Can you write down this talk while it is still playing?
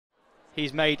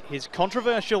He's made his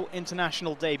controversial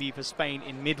international debut for Spain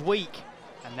in midweek,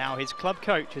 and now his club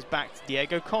coach has backed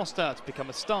Diego Costa to become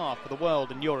a star for the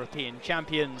world and European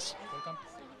champions.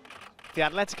 The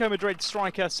Atletico Madrid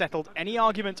striker settled any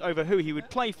argument over who he would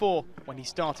play for when he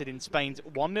started in Spain's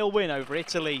 1-0 win over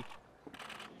Italy.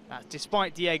 That's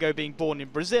despite Diego being born in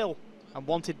Brazil and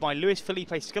wanted by Luis Felipe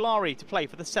Scolari to play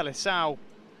for the Seleção.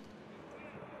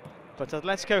 But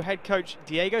Atletico head coach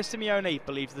Diego Simeone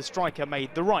believes the striker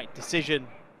made the right decision.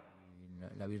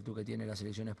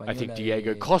 I think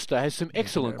Diego Costa has some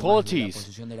excellent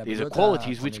qualities. These are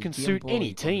qualities which can suit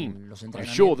any team. I'm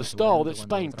sure the style that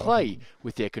Spain play,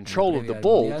 with their control of the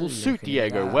ball, will suit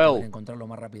Diego well.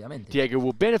 Diego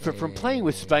will benefit from playing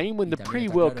with Spain when the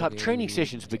pre-World Cup training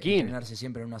sessions begin.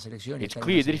 It's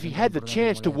clear that if he had the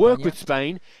chance to work with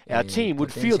Spain, our team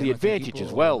would feel the advantage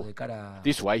as well.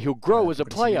 This way he'll grow as a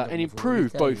player and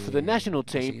improve both for the national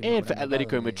team and for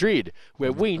Atletico Madrid,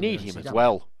 where we need him as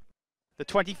well. The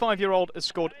 25-year-old has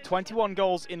scored 21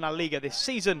 goals in La Liga this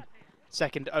season,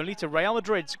 second only to Real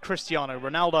Madrid's Cristiano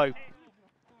Ronaldo.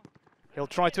 He'll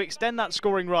try to extend that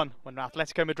scoring run when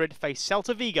Atletico Madrid face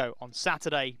Celta Vigo on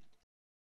Saturday.